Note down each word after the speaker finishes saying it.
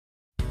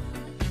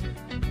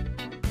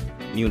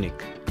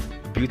Munich,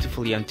 a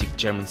beautifully antique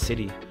German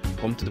city,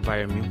 home to the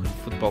Bayern Munich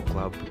football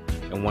club,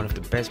 and one of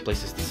the best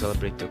places to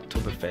celebrate the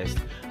Oktoberfest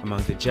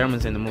among the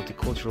Germans and the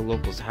multicultural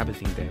locals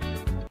habiting there.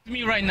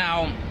 Me right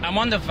now, I'm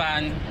on the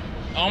van,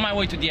 on my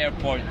way to the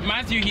airport.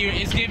 Matthew here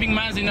is giving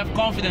Maz enough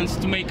confidence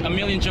to make a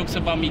million jokes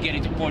about me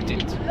getting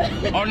deported.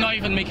 Or not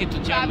even make it to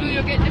Germany. Fabio,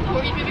 you'll get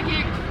deported,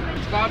 baby.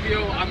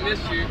 Fabio, I miss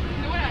you. I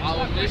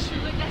will miss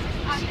you.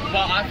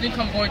 But I think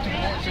I'm going to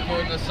Portugal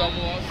in the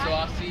summer, so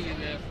I'll see you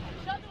there.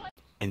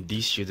 And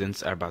these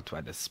students are about to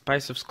add a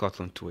spice of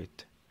Scotland to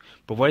it.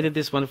 But where did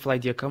this wonderful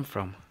idea come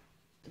from?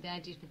 The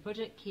idea for the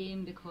project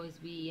came because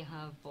we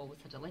have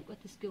always had a link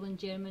with the school in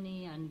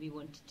Germany, and we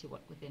wanted to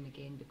work with them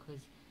again because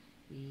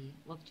we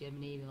love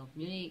Germany, we love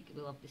Munich,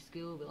 we love the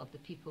school, we love the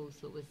people,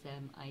 so it was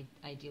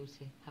ideal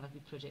to have a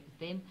good project with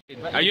them.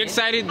 Are you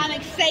excited? I'm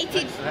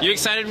excited. You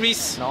excited,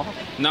 Reese? No.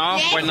 No?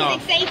 Yes, Why not? I'm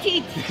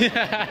excited.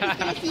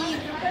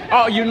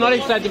 Oh, you're not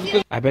excited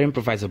because... I better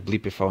improvise a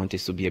bleep if I want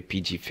this to be a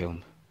PG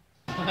film.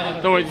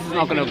 Don't worry, this is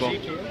not gonna go.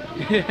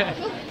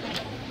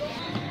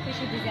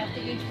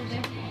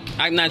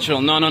 Act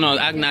natural. No.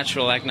 Act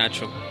natural. Act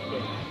natural.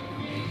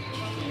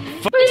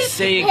 For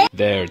sake.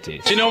 There it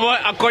is. You know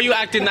what? I'll call you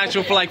acting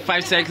natural for like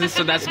 5 seconds,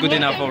 so that's good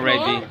enough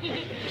already.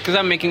 Because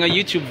I'm making a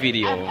YouTube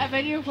video. A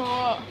video for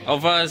what?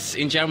 Of us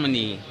in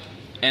Germany.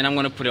 And I'm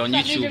gonna put it on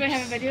That means YouTube. you're gonna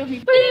have a video of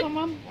me. Come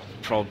on.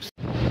 Probs.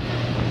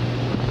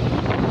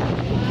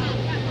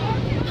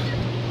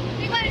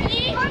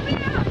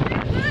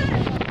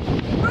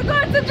 We're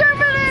going to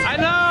Germany! I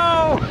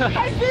know!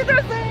 I see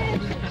the thing!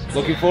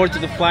 Looking forward to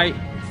the flight.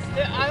 I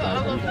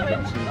love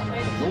French.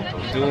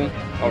 Do?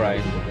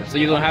 Alright. So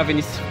you don't have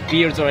any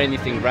fears or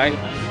anything, right?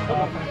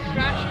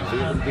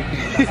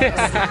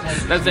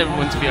 That's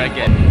everyone's fear, I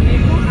guess.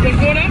 We're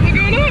going up, we're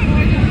going up!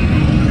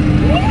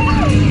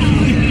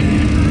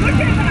 Look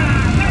at that!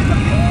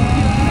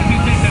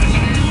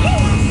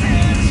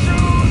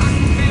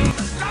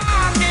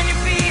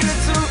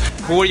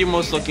 Who are you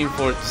most looking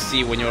forward to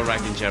see when you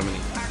arrive in Germany?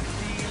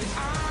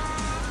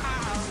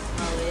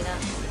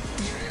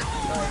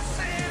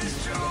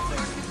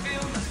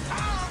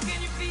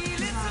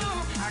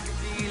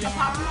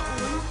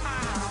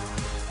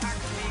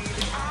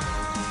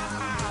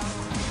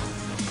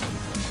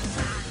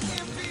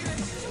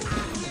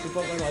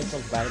 People are going to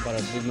talk bad about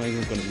us, we're not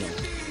even going to know.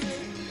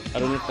 I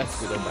don't know if that's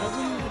good or bad.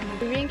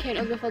 We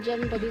reencountered with our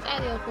German buddies at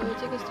the airport who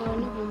took us to our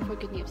new home for a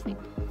good night's sleep.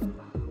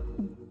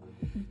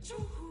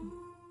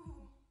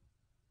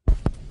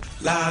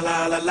 La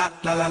la la la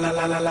la la la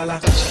la la la.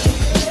 I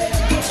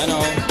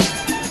know.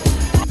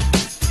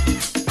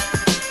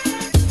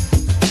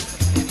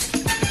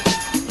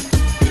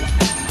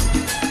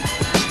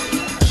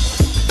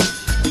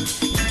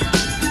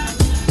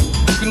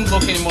 You couldn't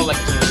look any more like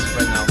tourists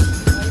right now.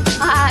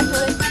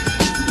 Actually.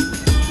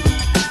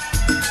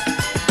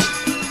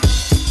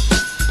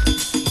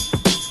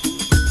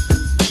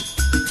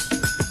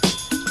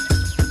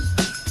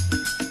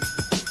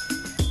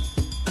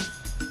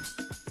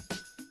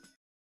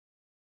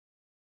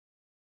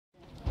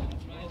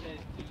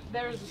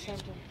 There is the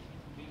center.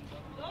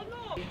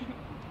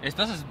 Ist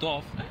das das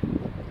Dorf?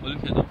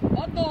 Olympiadorf.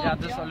 Ja,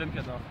 das ist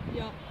Olympiadorf.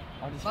 Ja.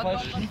 Aber das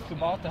ist voll schief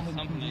gebaut, da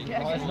hinten die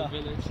Häuser.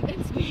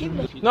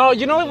 No,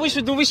 you know what we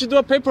should do? We should do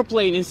a paper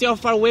plane and see how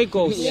far away it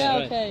goes. Yeah,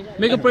 okay.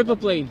 Make a paper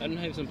plane. I don't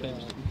have some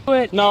papers. Do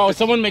it. No,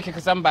 someone make it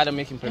because I'm bad at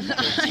making paper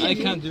planes. I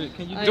can't do it.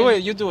 Can you Do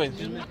it, you do it.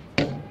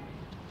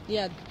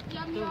 Yeah.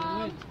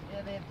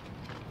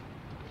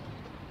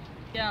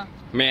 Yeah.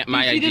 My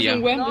See this in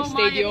idea. Wembley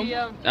Stadium.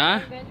 Huh?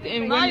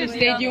 In Wembley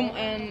Stadium,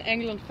 an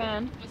England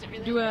fan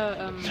do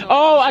a.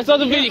 Oh, I saw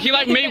the video. He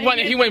like made one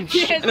and he went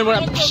and then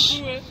went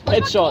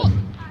headshot.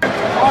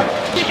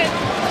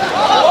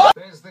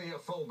 There's the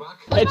fullback.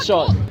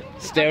 Headshot.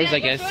 Stairs, I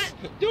guess.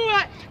 Do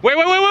it! Wait.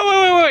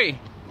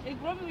 It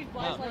probably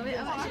flies like this.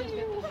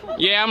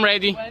 Yeah, I'm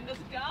ready. In the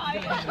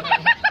sky.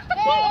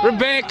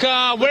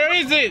 Rebecca, where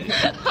is it?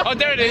 Oh,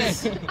 there it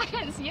is. I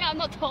can't see it, I'm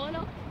not tall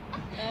enough.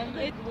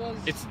 It was.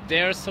 It's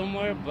there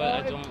somewhere, but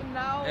I don't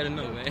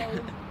know, Now.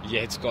 man.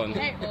 Yeah, it's gone.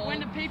 Hey, when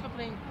the paper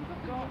plane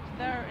got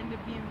there in the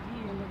BMP.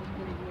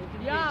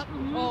 Yeah.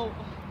 Oh,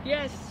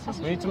 yes.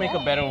 We need to make a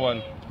better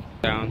one.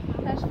 Down.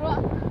 That's right.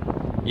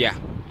 Yeah.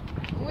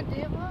 What do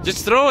you want?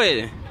 Just throw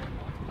it.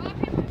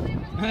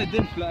 It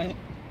didn't fly.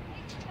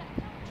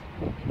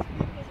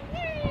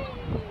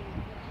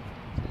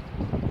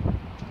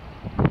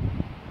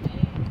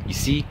 You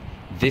see,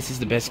 this is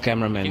the best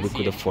cameraman we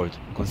could afford,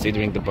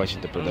 considering the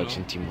budget the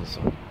production team was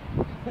on.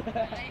 I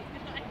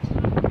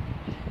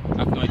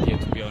have no idea,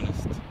 to be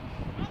honest.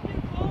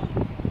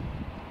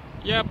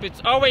 Yep,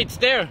 it's... Oh, wait, it's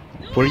there.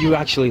 Were you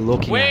actually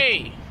looking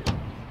Wait. at?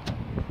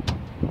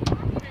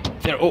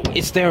 There, oh,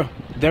 it's there.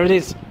 There it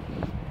is.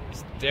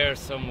 It's there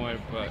somewhere,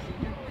 but...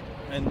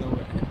 I know.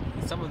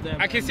 Some of them.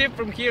 I can see it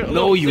from here.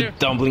 No, Look, it's you there.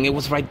 dumpling. It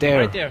was right there.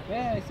 Right there.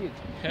 Yeah, I see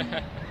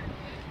it.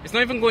 It's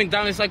not even going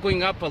down, it's like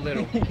going up a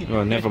little.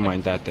 Well, never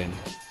mind that then.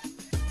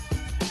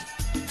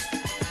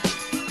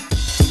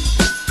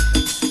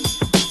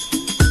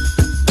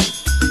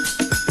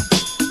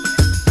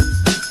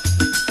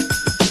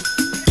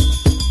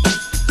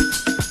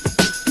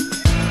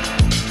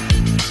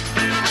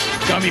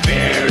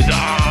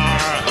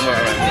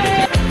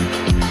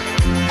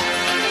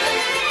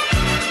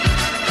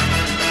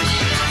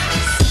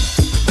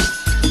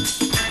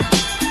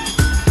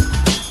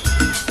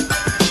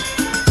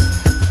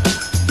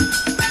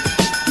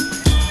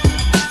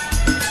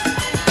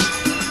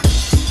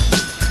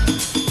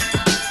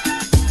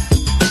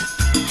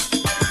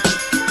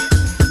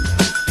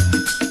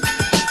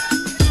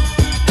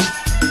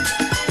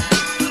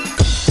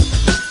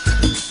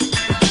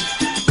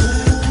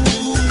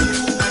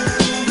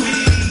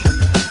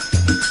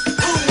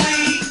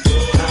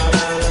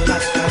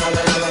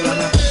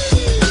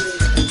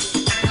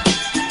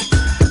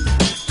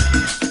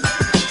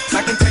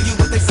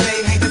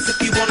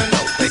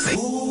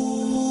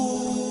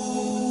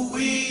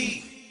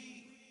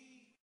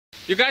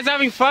 You guys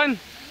having fun?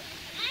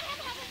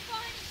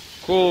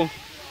 Cool.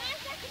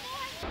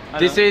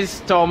 This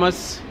is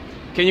Thomas.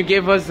 Can you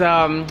give us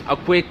a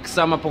quick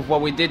sum up of what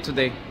we did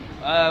today?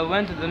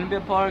 Went to the Olympia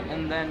Park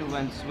and then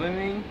went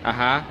swimming.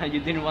 And you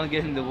didn't want to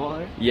get in the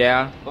water.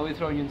 Yeah. But we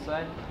throw you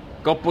inside.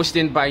 Got pushed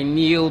in by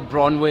Neil,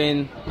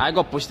 Bronwyn. I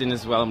got pushed in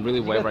as well. I'm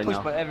really wet right now.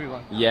 Pushed by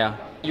everyone. Yeah.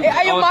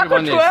 Are you Mark or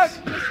twerk?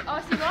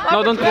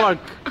 No, don't twerk.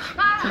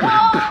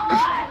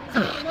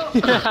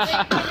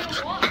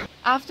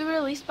 After we were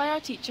released by our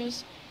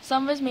teachers,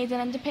 some of us made an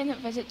independent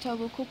visit to a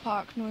local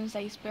park known as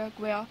Iceberg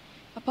where,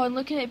 upon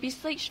looking at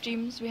beast-like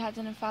streams, we had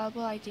an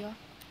infallible idea.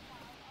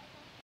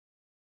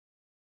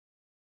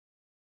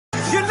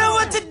 You know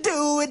what to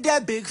do with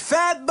that big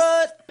fat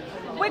butt.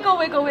 Wiggle,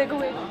 wiggle, wiggle,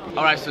 wiggle.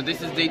 Alright, so this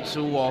is day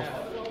 2 of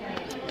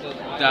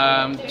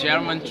the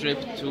German trip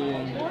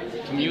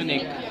to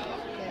Munich.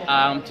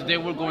 Today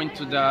we're going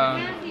to the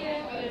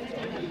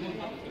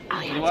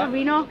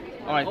Arena.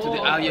 Alright, to the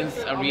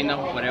Allianz Arena,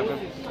 whatever.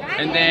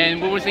 And then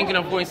we were thinking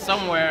of going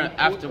somewhere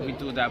after we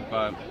do that,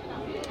 but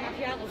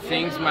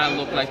things might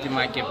look like they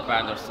might get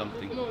bad or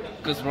something.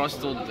 Because Ross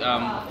told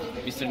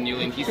Mr.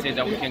 Neil and he said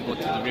that we can't go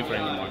to the river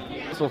anymore.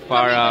 So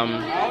far,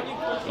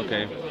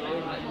 okay.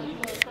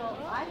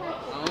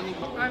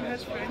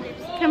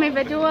 Can we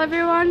video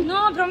everyone?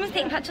 No, Bronwyn's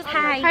taking pictures.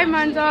 Hi. Hi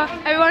Amanda.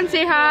 Everyone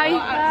say hi.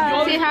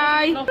 Say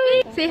hi.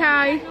 Say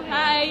hi.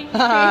 Hi. Say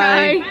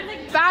hi.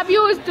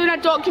 Fabio is doing a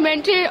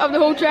documentary of the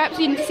whole trip, so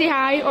you need to say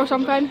hi or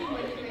something.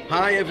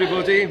 Hi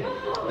everybody,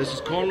 this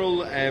is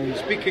Cornel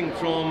speaking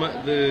from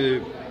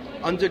the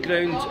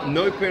underground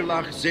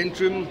Neuperlach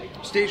Zentrum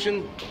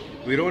station.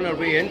 We're on our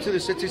way into the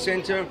city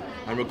centre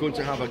and we're going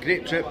to have a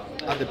great trip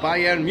at the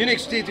Bayern Munich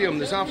Stadium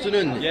this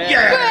afternoon. Yay!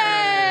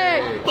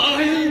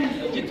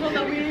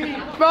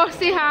 Ross,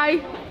 say hi.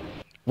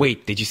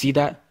 Wait, did you see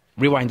that?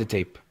 Rewind the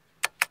tape.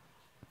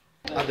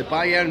 At the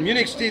Bayern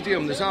Munich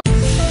Stadium this afternoon.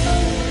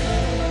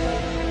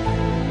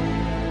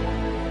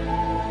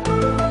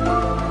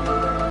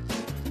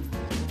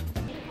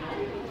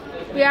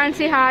 Leanne,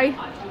 say hi.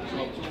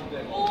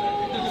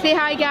 Say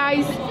hi,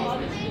 guys.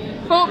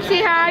 Hope,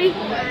 say hi.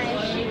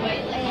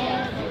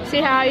 Say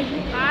hi.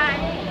 Hi.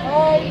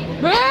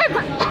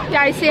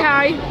 Guys, say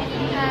hi.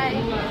 Hi.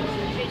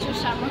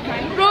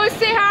 Rose,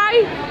 say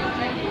hi.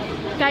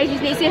 Guys, you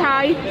need to say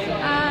hi.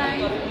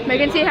 Hi.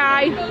 Megan, say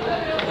hi.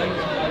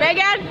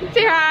 Megan,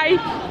 say hi.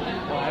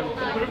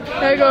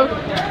 There you go.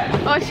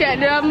 Oh shit,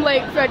 now I'm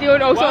like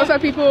videoing all sorts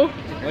of people.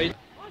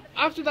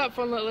 After that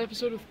fun little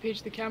episode of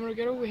Paige the Camera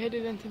Girl, we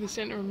headed into the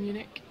centre of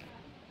Munich.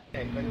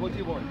 What do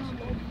you want?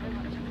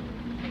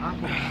 Oh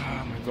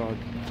my god.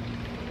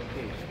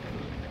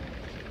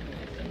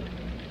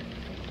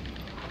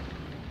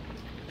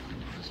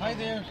 Hi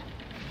there,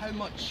 how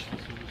much?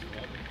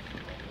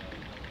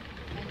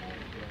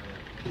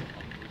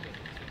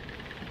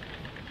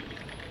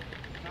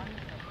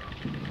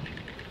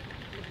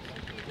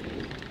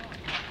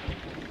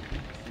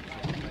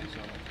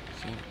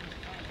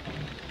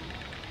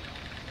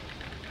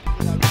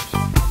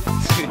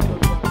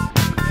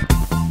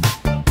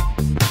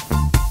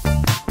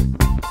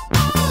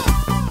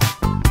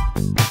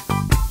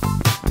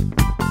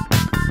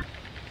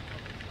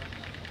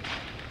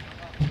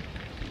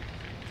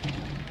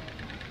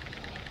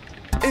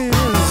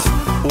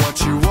 What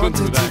you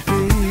wanted to be,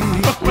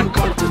 you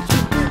got to do.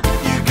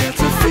 You get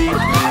a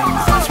feeling,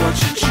 that's what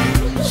you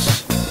choose.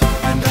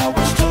 And I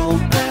was told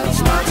there's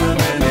not a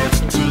minute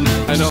to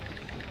lose. I know.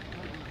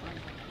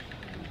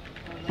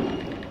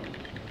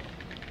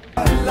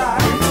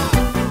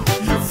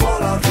 You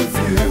fall out of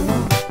view,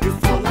 you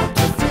fall out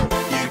of view.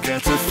 You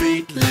get a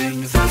feeling,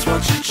 that's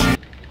what you choose.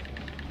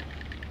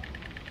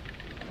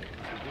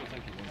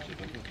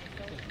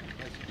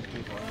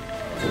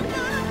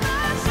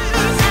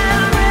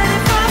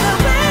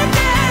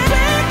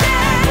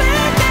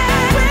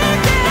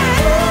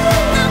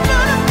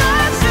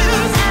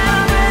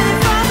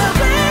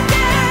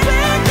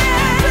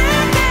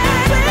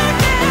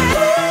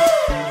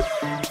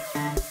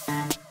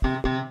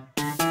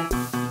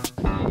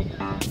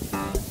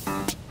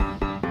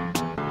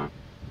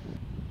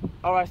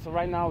 Alright, so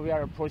right now we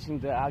are approaching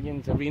the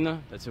Allianz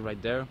Arena. That's it right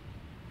there.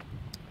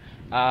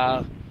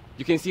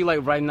 You can see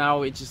like right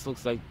now it just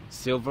looks like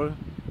silver.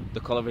 The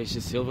color is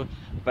just silver.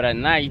 But at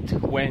night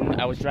when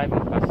I was driving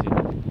past it,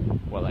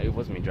 well it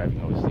wasn't me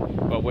driving obviously,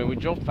 but when we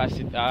drove past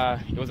it,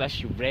 it was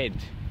actually red.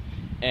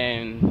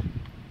 And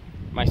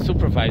my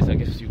supervisor, I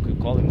guess you could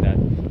call him that,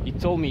 he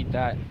told me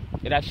that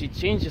it actually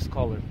changes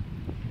color.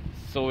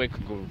 So it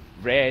could go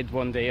red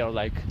one day, or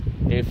like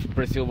if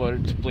Brazil were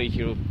to play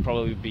here, it would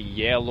probably be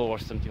yellow or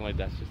something like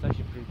that. So it's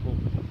actually pretty cool.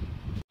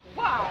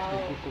 Wow!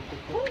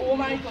 Oh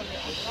my god!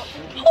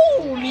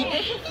 Holy!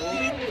 This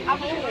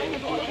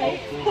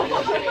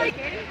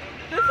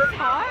is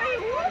high!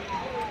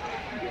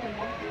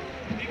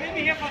 We will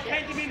be here for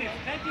 20 minutes.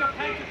 Plenty of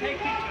time to take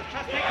pictures.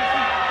 Just take a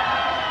seat.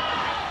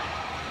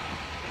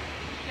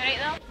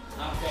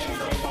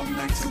 She's a fun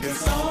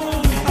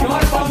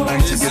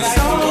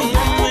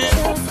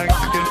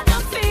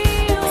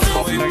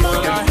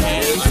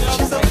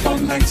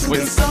night to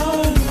get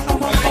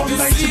song.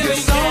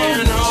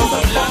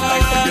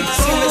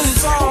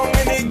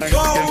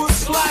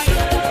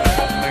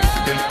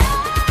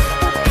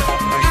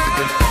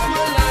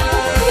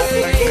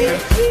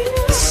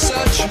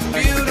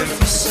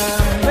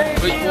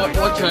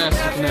 What can I ask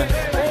you now?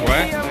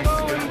 What?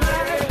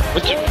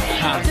 What's your...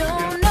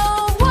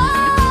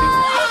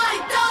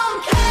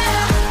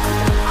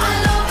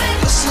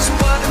 This is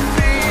what it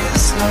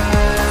feels like.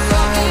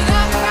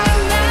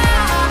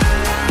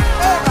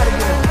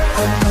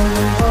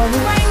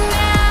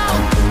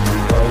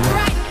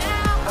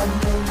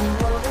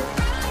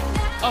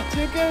 Our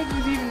tour guide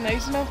was even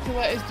nice enough to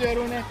let us do our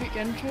own epic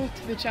intro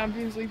to the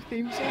Champions League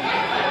theme song.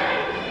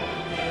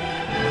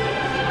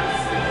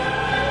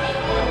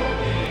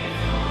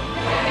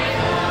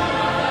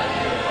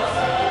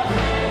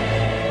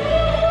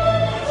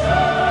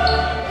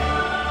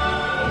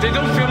 They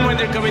don't film when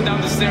they're coming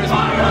down the stairs.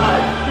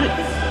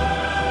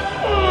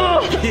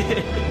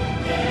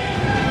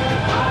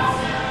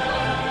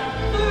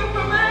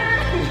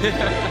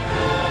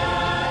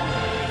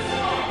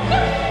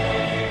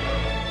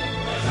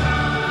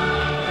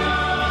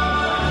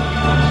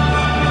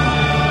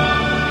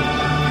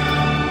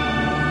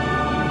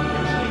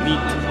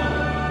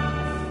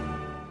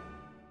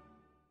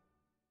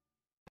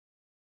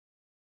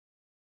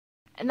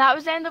 And that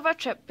was the end of our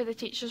trip with the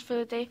teachers for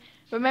the day.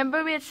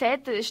 Remember we had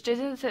said that the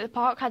students at the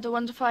park had a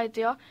wonderful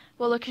idea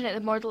while looking at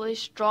the moderately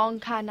strong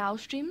canal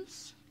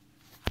streams?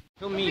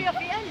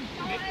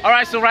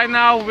 Alright, so right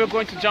now we're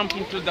going to jump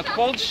into the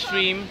cold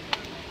stream.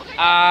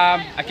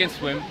 I can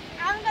swim.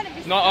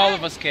 Not all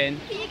of us can.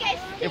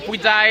 If we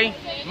die,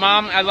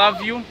 Mom, I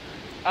love you.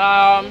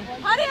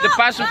 The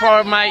password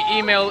for my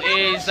email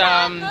is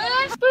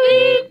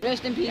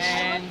Rest in peace.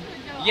 And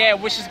yeah,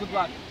 wishes good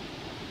luck.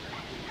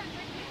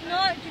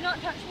 No, do not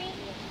touch me.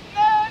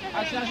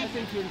 Actually, I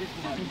think you're in this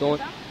one.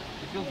 Don't. It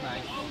feels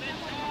nice.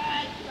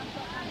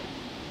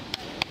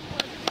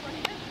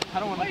 I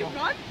don't want to go.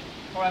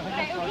 Alright,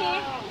 let's go first.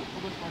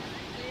 We'll go first.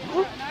 No.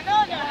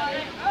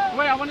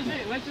 Wait, I want to see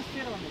it. Let's just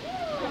sit on it.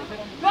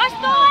 Ross,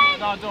 going!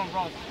 No, don't,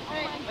 Ross.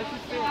 Let's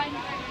just sit. Filming?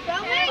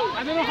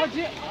 I don't know how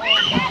to...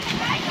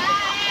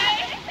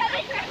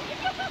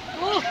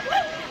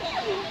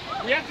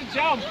 We have to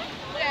jump.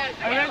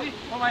 Are you ready?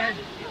 On my head.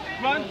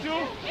 1,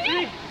 2,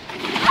 3.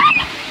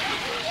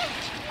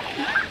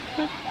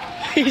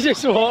 He's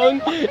just wrong.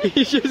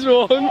 He's just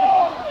wrong.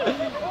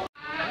 Oh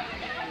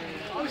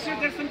shit,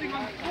 there's something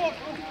on the floor.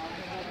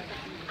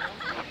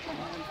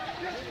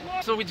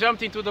 So we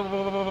jumped into the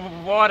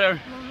water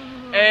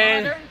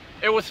and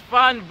it was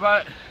fun,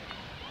 but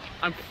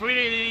I'm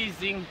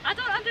freezing. I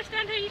don't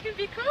understand how you can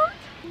be cold.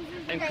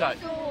 And cut.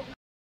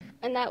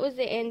 And that was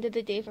the end of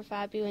the day for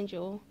Fabio and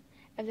Joe,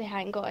 if they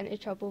hadn't got into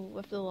trouble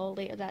with the law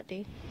later that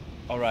day.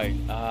 Alright,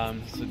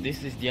 so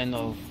this is the end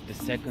of the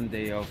second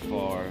day of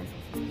our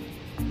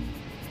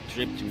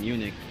trip to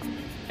Munich,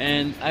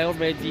 and I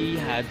already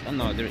had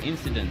another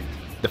incident.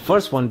 The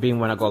first one being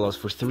when I got lost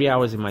for 3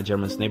 hours in my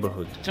German's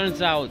neighborhood.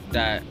 Turns out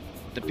that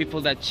the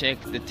people that check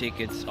the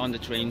tickets on the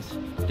trains,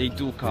 they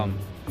do come,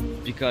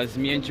 because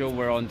me and Joe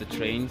were on the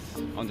trains,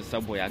 on the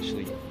subway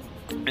actually,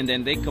 and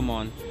then they come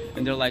on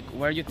and they're like,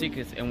 where are your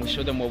tickets? And we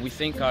show them what we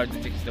think are the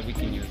tickets that we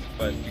can use,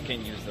 but you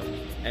can't use them.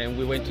 And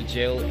we went to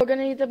jail. We're going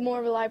to need a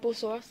more reliable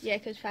source. Yeah,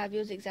 because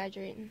Fabio's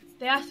exaggerating.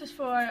 They asked us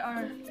for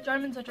our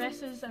Germans'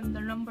 addresses and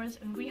their numbers,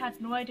 and we had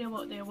no idea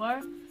what they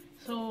were.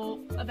 So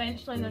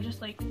eventually they're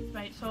just like,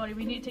 right, sorry,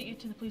 we need to take you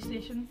to the police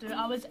station. Dude,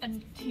 I was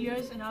in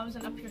tears and I was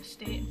in a pure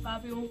state, and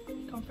Fabio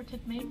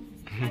comforted me.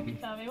 Thank you,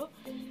 Fabio.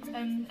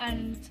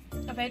 And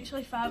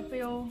eventually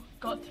Fabio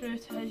got through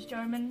to his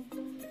German,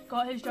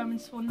 got his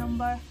German's phone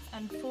number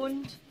and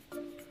phoned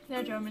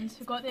their Germans,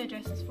 who got the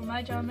addresses for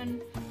my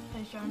German,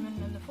 his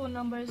German and the phone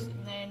numbers,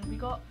 and then we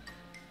got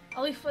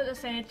a leaflet that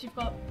said you've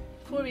got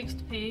 4 weeks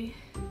to pay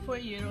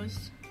 40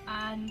 euros,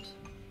 and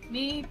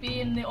me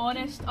being the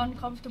honest,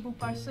 uncomfortable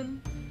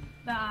person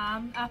that I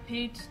am, I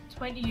paid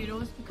 20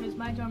 euros because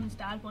my German's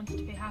dad wanted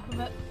to pay half of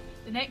it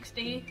the next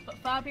day. But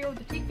Fabio,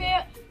 did he pay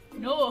it?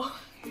 No,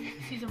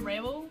 he's a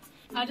rebel.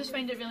 I just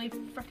find it really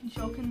freaking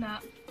shocking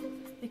that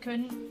they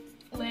couldn't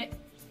let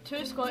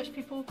 2 Scottish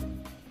people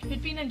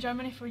who'd been in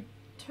Germany for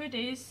 2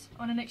 days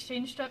on an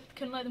exchange trip,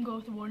 couldn't let them go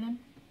with a warning.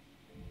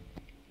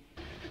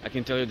 I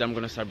can tell you that I'm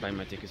gonna start buying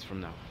my tickets from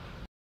now.